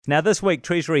Now, this week,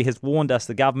 Treasury has warned us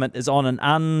the government is on an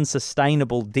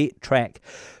unsustainable debt track,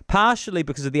 partially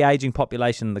because of the ageing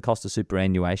population and the cost of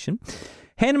superannuation.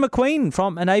 Hannah McQueen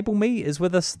from Enable Me is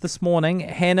with us this morning.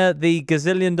 Hannah, the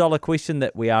gazillion-dollar question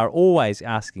that we are always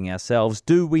asking ourselves,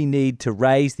 do we need to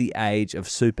raise the age of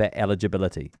super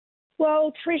eligibility?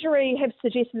 Well, Treasury have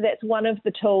suggested that's one of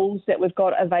the tools that we've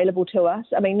got available to us.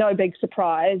 I mean, no big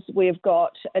surprise. We've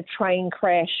got a train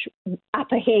crash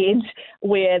up ahead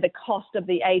where the cost of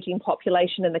the ageing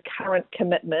population and the current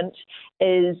commitment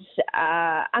is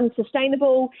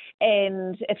unsustainable.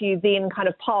 And if you then kind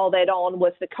of pile that on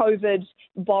with the COVID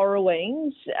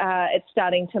borrowings, it's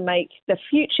starting to make the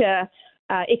future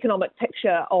economic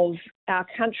picture of our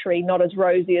country not as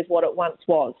rosy as what it once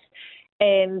was.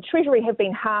 And Treasury have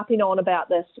been harping on about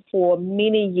this for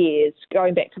many years,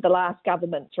 going back to the last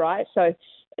governments, right? So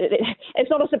it's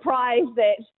not a surprise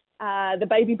that the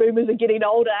baby boomers are getting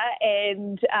older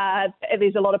and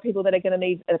there's a lot of people that are going to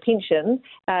need a pension.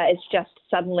 It's just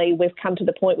suddenly we've come to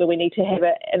the point where we need to have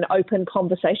an open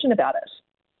conversation about it.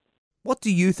 What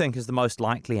do you think is the most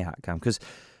likely outcome? Because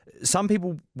some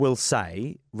people will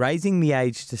say raising the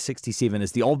age to 67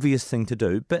 is the obvious thing to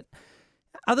do, but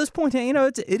others point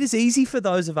out, it is easy for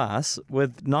those of us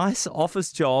with nice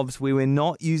office jobs where we're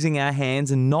not using our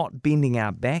hands and not bending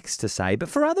our backs to say, but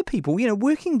for other people,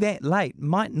 working that late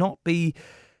might not be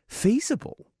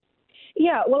feasible.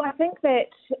 Yeah, well, I think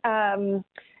that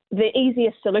the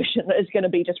easiest solution is going to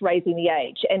be just raising the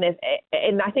age.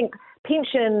 And I think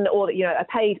pension or, a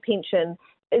paid pension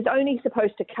is only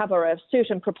supposed to cover a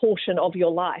certain proportion of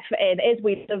your life. And as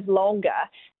we live longer,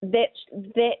 that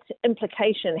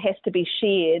implication has to be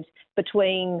shared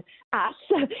between us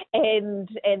and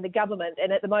the government.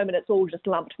 And at the moment, it's all just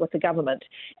lumped with the government.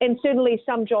 And certainly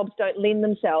some jobs don't lend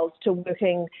themselves to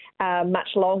working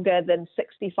much longer than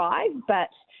 65, but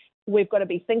we've got to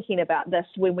be thinking about this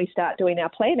when we start doing our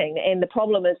planning. And the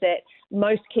problem is that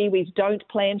most Kiwis don't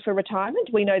plan for retirement.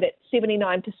 We know that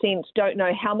 79% don't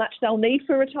know how much they'll need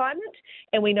for retirement.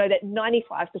 And we know that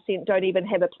 95% don't even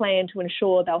have a plan to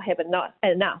ensure they'll have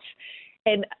enough.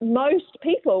 And most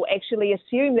people actually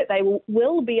assume that they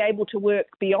will be able to work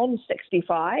beyond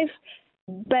 65.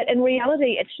 But in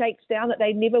reality, it shakes down that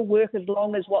they never work as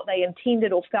long as what they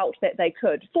intended or felt that they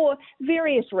could for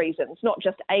various reasons, not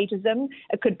just ageism.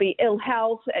 It could be ill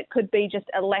health. It could be just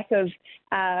a lack of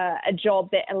a job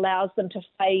that allows them to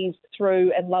phase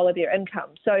through and lower their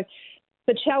income. So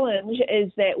the challenge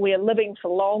is that we're living for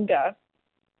longer,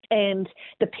 and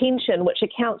the pension, which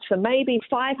accounts for maybe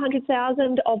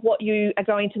 $500,000 of what you are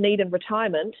going to need in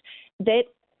retirement, that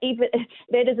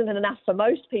isn't enough for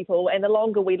most people, and the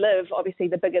longer we live, obviously,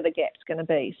 the bigger the gap's going to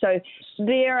be. So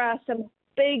there are some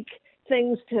big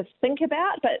things to think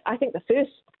about, but I think the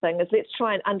first thing is let's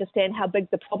try and understand how big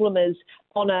the problem is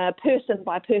on a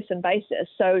person-by-person basis.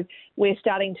 So we're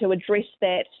starting to address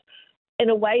that in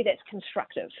a way that's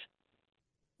constructive.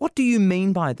 What do you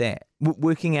mean by that?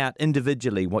 Working out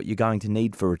individually what you're going to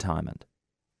need for retirement?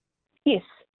 Yes.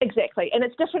 Exactly. And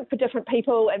it's different for different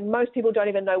people, and most people don't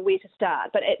even know where to start.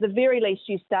 But at the very least,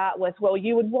 you start with, well,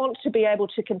 you would want to be able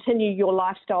to continue your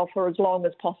lifestyle for as long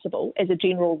as possible as a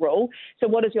general rule. So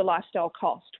what does your lifestyle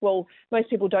cost? Well,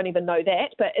 most people don't even know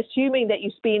that. But assuming that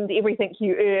you spend everything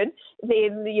you earn,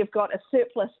 then you've got a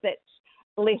surplus that's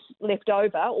left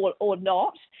over or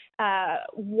not.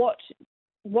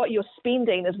 What you're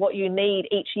spending is what you need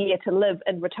each year to live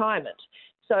in retirement.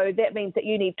 So that means that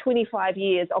you need 25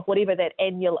 years of whatever that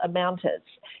annual amount is.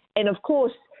 And of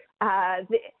course,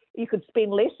 you could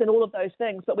spend less and all of those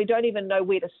things, but we don't even know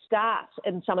where to start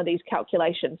in some of these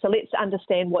calculations. So let's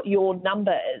understand what your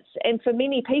number is. And for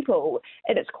many people,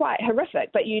 and it's quite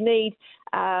horrific, but you need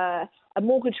a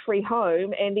mortgage-free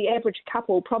home, and the average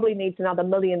couple probably needs another $1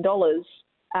 million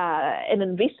in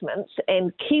investments,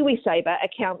 and KiwiSaver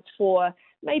accounts for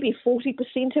maybe 40%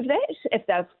 of that if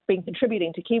they've been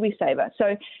contributing to KiwiSaver.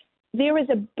 So there is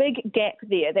a big gap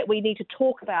there that we need to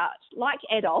talk about like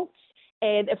adults.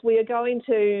 And if we are going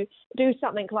to do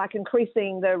something like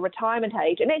increasing the retirement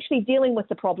age and actually dealing with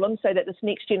the problem so that this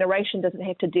next generation doesn't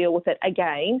have to deal with it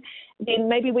again, then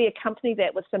maybe we accompany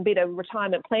that with some better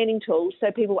retirement planning tools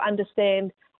so people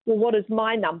understand, well, what is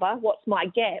my number, what's my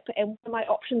gap, and what are my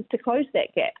options to close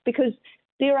that gap? Because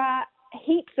there are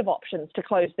heaps of options to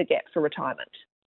close the gap for retirement.